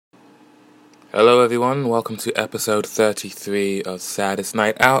Hello everyone, welcome to episode 33 of Saddest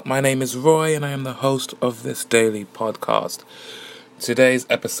Night Out. My name is Roy and I am the host of this daily podcast. Today's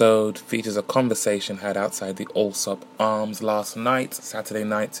episode features a conversation had outside the Allsop Arms last night. Saturday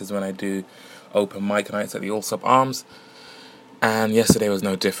nights is when I do open mic nights at the Allsop Arms, and yesterday was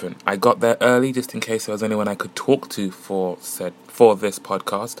no different. I got there early just in case there was anyone I could talk to for this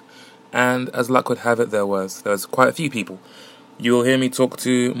podcast, and as luck would have it, there was quite a few people. You will hear me talk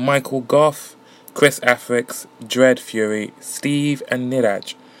to Michael Goff, Chris Afrix, Dread Fury, Steve and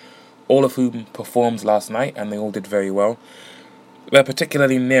Niraj, all of whom performed last night, and they all did very well. But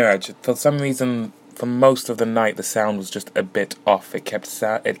particularly Niraj, for some reason, for most of the night, the sound was just a bit off. It kept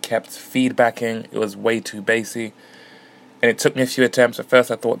feedbacking, it was way too bassy, and it took me a few attempts. At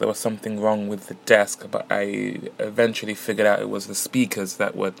first I thought there was something wrong with the desk, but I eventually figured out it was the speakers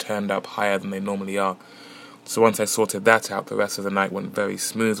that were turned up higher than they normally are. So once I sorted that out, the rest of the night went very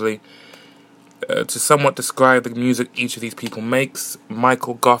smoothly. To somewhat describe the music each of these people makes,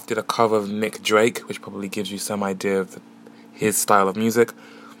 Michael Goff did a cover of Nick Drake, which probably gives you some idea of his style of music.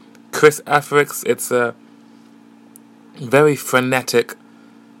 Chris Afrix, it's a very frenetic,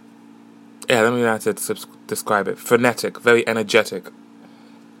 let me know how to describe it, frenetic, very energetic.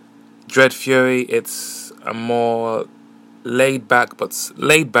 Dread Fury, it's a more laid back but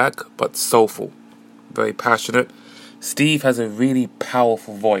soulful, very passionate. Steve has a really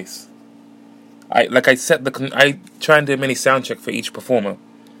powerful voice. I try and do a mini sound check for each performer,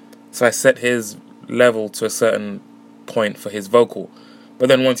 so I set his level to a certain point for his vocal, but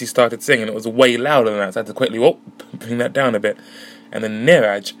then once he started singing it was way louder than that, so I had to quickly bring that down a bit. And then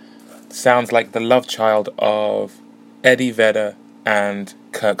Niraj sounds like the love child of Eddie Vedder and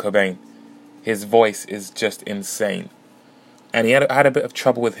Kurt Cobain. His voice is just insane, and I had a bit of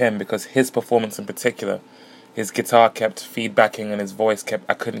trouble with him because his performance in particular, his guitar kept feedbacking and his voice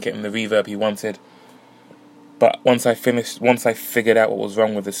I couldn't get him the reverb he wanted. But once I figured out what was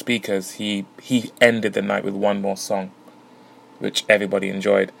wrong with the speakers, he ended the night with one more song, which everybody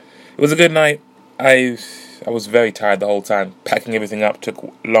enjoyed. It was a good night. I was very tired the whole time. Packing everything up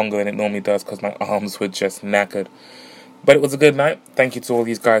took longer than it normally does because my arms were just knackered. But it was a good night. Thank you to all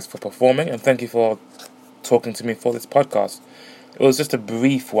these guys for performing, and thank you for talking to me for this podcast. It was just a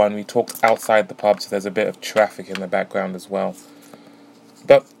brief one. We talked outside the pub, so there's a bit of traffic in the background as well.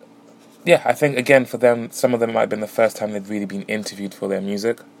 But yeah, I think again for them, some of them might have been the first time they'd really been interviewed for their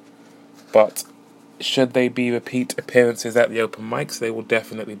music. But should they be repeat appearances at the open mics, they will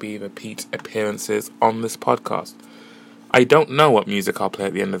definitely be repeat appearances on this podcast. I don't know what music I'll play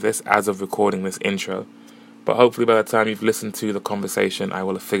at the end of this as of recording this intro, but hopefully by the time you've listened to the conversation, I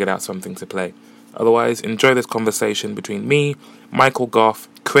will have figured out something to play. Otherwise, enjoy this conversation between me, Michael Goff,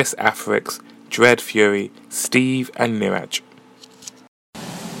 Chris Afrix, Dread Fury, Steve and Niraj.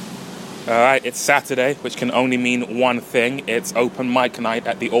 Alright, it's Saturday, which can only mean one thing. It's open mic night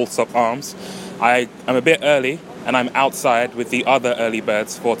at the Allsop Arms. I am a bit early, and I'm outside with the other early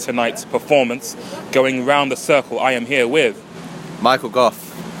birds for tonight's performance. Going round the circle, I am here with Michael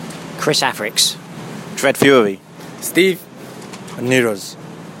Goff, Chris Afrix, Dread Fury, Steve, and Niraj.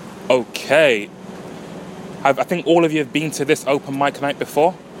 Okay. I think all of you have been to this open mic night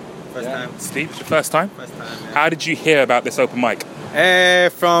before. First time. Steve, it's your first time? First time, yeah. How did you hear about this open mic?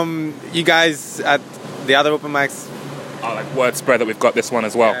 From you guys at the other open mics. Oh, like word spread that we've got this one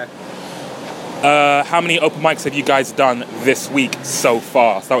as well. Yeah. How many open mics have you guys done this week so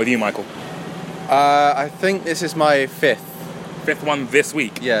far? I'll start with you, Michael. I think this is my fifth. Fifth one this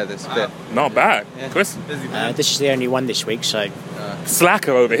week? Yeah, this fifth. Not bad. Yeah. Chris? Busy man. This is the only one this week, so...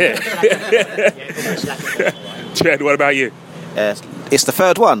 Slacker over here. Jed, what about you? It's the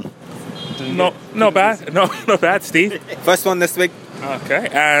third one. Not bad. Not bad, Steve. First one this week. Okay.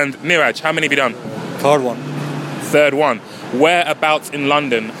 And Niraj, how many have you done? Third one. Third one. Whereabouts in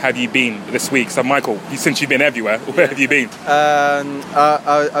London have you been this week? So, Michael, since you've been everywhere, where have you been?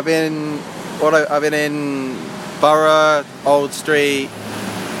 I've been in Borough, Old Street,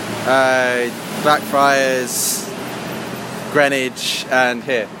 Blackfriars, Greenwich, and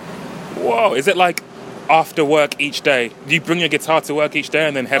here. Whoa, is it like after work each day? Do you bring your guitar to work each day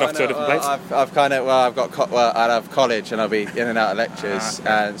and then head off to a different place? I'd have college and I'll be in and out of lectures,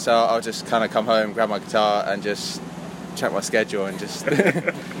 and so I'll just kind of come home, grab my guitar, and just check my schedule and just.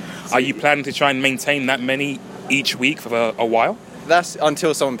 Are you planning to try and maintain that many each week for a while? That's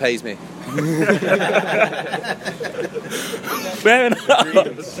until someone pays me. Fair enough.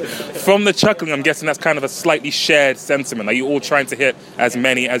 From the chuckling, I'm guessing that's kind of a slightly shared sentiment. Are you all trying to hit as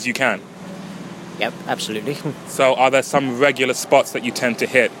many as you can? Yep, absolutely. So are there some regular spots that you tend to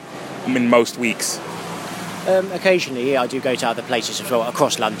hit in most weeks? Occasionally, yeah, I do go to other places as well,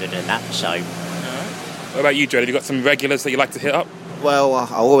 across London and that, so... What about you, Joe? Have you got some regulars that you like to hit up? Well,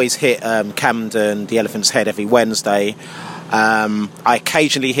 I always hit Camden, the Elephant's Head, every Wednesday. I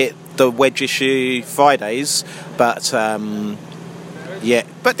occasionally hit the Wedge Issue Fridays, but yeah.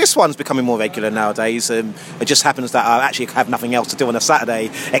 But this one's becoming more regular nowadays. It just happens that I actually have nothing else to do on a Saturday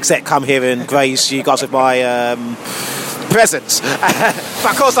except come here and grace you guys with my presence.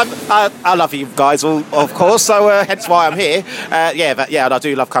 But of course, I love you guys all, of course. So hence why I'm here. And I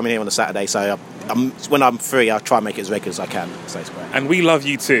do love coming here on a Saturday. So when I'm free, I'll try and make it as regular as I can. So it's great. And we love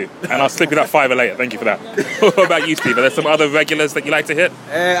you too. And I'll slip you that $5 later. Thank you for that. What about you, Steve? Are there some other regulars that you like to hit?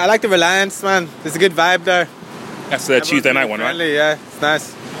 I like the Reliance, man. There's a good vibe there. That's the Tuesday night one, right? Friendly, yeah, it's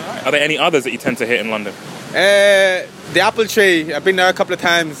nice. Are there any others that you tend to hit in London? The Apple Tree, I've been there a couple of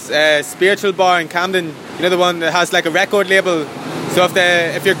times. Spiritual Bar in Camden, you know, the one that has like a record label. So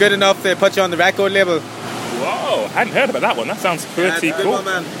if you're good enough, they put you on the record label. Whoa, hadn't heard about that one. That sounds pretty it's a good cool. one,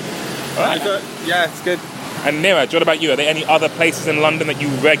 man. Right. Yeah, it's good. And Niraj, what about you? Are there any other places in London that you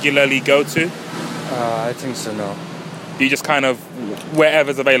regularly go to? I think so, no. You just kind of,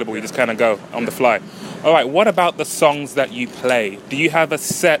 wherever's available, you just kind of go on the fly. All right, what about the songs that you play? Do you have a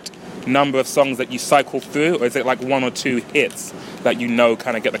set number of songs that you cycle through, or is it like one or two hits that you know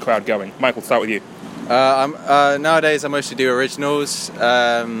kind of get the crowd going? Michael, start with you. Nowadays, I mostly do originals.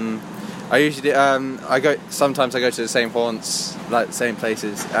 I usually sometimes I go to the same haunts, like the same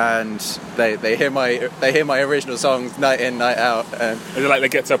places, and they hear my original songs night in, night out. Is it like they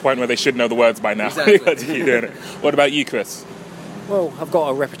get to a point where they should know the words by now? Exactly. To keep doing it. What about you, Chris? Well, I've got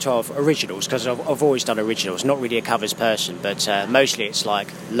a repertoire of originals because I've always done originals. Not really a covers person, but mostly it's like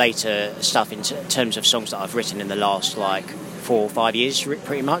later stuff in terms of songs that I've written in the last like 4 or 5 years,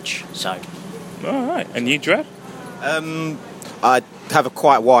 pretty much. So. All right, and you, Dred? I have a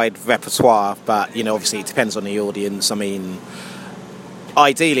quite wide repertoire, but you know, obviously it depends on the audience. I mean,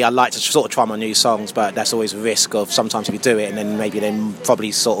 ideally, I'd like to sort of try my new songs, but that's always a risk of sometimes if you do it and then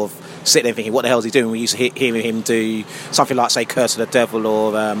probably sort of sit there thinking, what the hell is he doing? We used to hearing him do something like, say, Curse of the Devil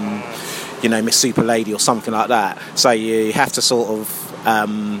or, Miss Super Lady or something like that. So you have to sort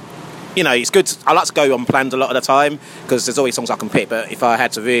of, it's good. I like to go unplanned a lot of the time because there's always songs I can pick, but if I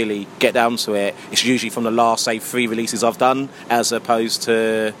had to really get down to it, it's usually from the last, say, 3 releases I've done as opposed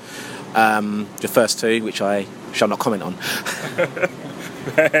to the first 2, which I shall not comment on.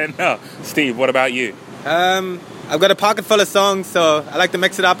 No. Steve, what about you? I've got a pocket full of songs, so I like to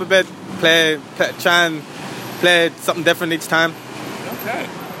mix it up a bit, try and play something different each time. Okay.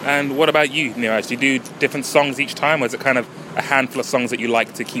 And what about you, Niraj? Do you do different songs each time, or is it kind of a handful of songs that you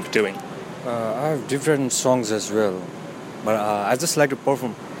like to keep doing? I have different songs as well, but I just like to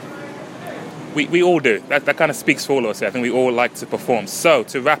perform. We all do. That kind of speaks for all of us. I think we all like to perform. So,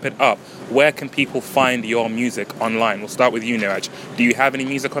 to wrap it up, where can people find your music online? We'll start with you, Niraj. Do you have any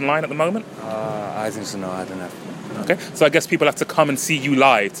music online at the moment? I think so, no, I don't have. Okay, so I guess people have to come and see you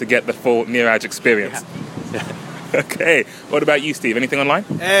live to get the full Niraj experience. Yeah. Okay, what about you, Steve? Anything online?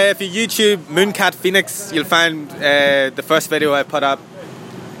 If you YouTube Mooncat Phoenix, you'll find the first video I put up.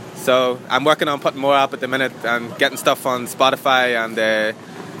 So I'm working on putting more up at the minute and getting stuff on Spotify and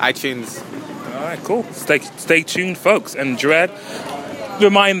iTunes. All right, cool. Stay tuned, folks. And Dred,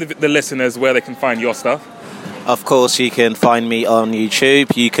 remind the listeners where they can find your stuff. Of course, you can find me on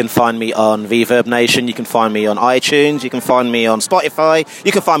YouTube, you can find me on Reverb Nation, you can find me on iTunes, you can find me on Spotify,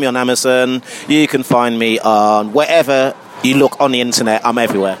 you can find me on Amazon, you can find me on wherever you look on the internet. I'm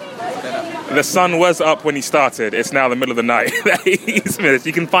everywhere. The sun was up when he started. It's now the middle of the night. He's finished.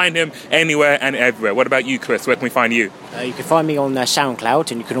 You can find him anywhere and everywhere. What about you, Chris? Where can we find you? You can find me on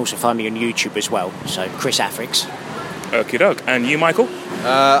SoundCloud, and you can also find me on YouTube as well. So, Chris Afrix. Okie doke. And you, Michael?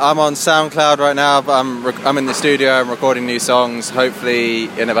 I'm on SoundCloud right now, but I'm in the studio. I'm recording new songs. Hopefully,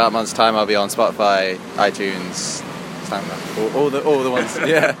 in about a month's time, I'll be on Spotify, iTunes, SoundCloud, all the ones.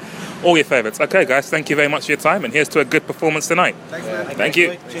 Yeah. All your favourites. Okay, guys. Thank you very much for your time, and here's to a good performance tonight. Thanks, man. Thank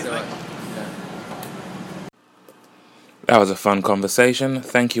you. That was a fun conversation.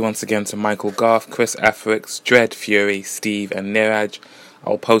 Thank you once again to Michael Garth, Chris Afrix, Dred Fury, Steve, and Niraj.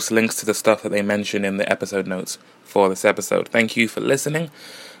 I'll post links to the stuff that they mention in the episode notes for this episode. Thank you for listening.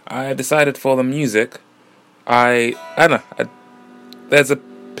 I decided for the music, I don't know, there's a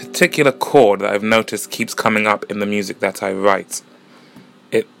particular chord that I've noticed keeps coming up in the music that I write.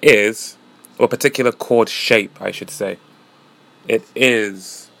 It is, or a particular chord shape, I should say. It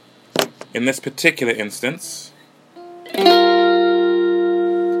is, in this particular instance, it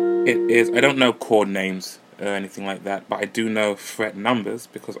is, I don't know chord names or anything like that, but I do know fret numbers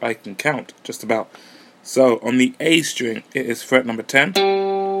because I can count just about. So on the A string, it is fret number 10,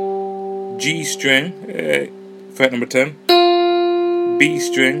 G string, fret number 10, B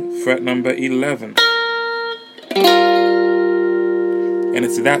string, fret number 11. And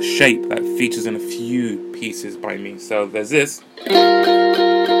it's that shape that features in a few pieces by me. So there's this.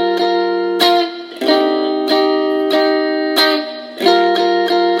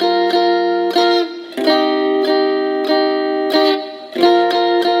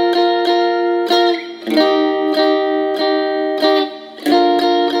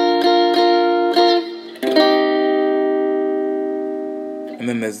 And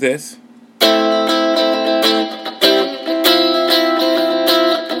then there's this.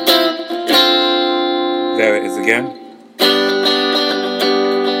 There it is again.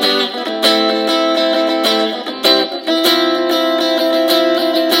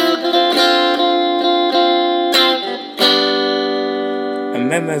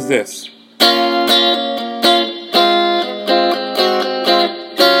 And then there's this.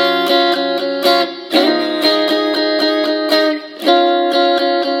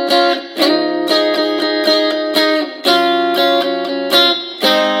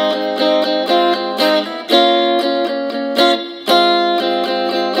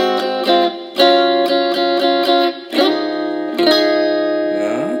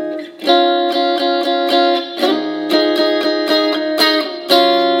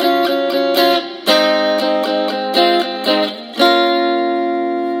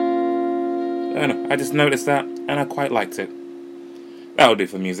 I just noticed that, and I quite liked it. That'll do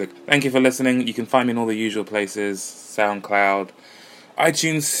for music. Thank you for listening. You can find me in all the usual places: SoundCloud,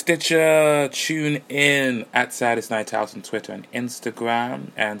 iTunes, Stitcher, TuneIn, at Saddest Night Out on Twitter and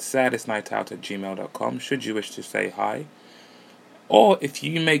Instagram, and saddestnightout@gmail.com, should you wish to say hi. Or if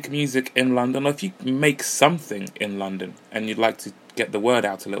you make music in London, or if you make something in London, and you'd like to get the word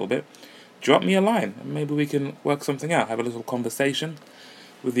out a little bit, drop me a line, and maybe we can work something out, have a little conversation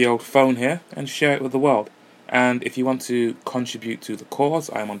with the old phone here, and share it with the world. And if you want to contribute to the cause,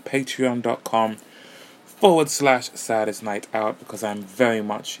 I'm on patreon.com/Saddest Night Out, because I'm very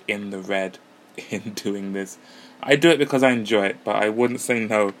much in the red in doing this. I do it because I enjoy it, but I wouldn't say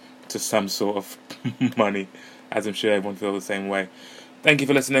no to some sort of money, as I'm sure everyone feels the same way. Thank you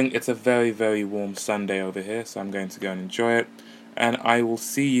for listening. It's a very, very warm Sunday over here, so I'm going to go and enjoy it. And I will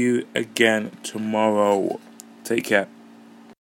see you again tomorrow. Take care.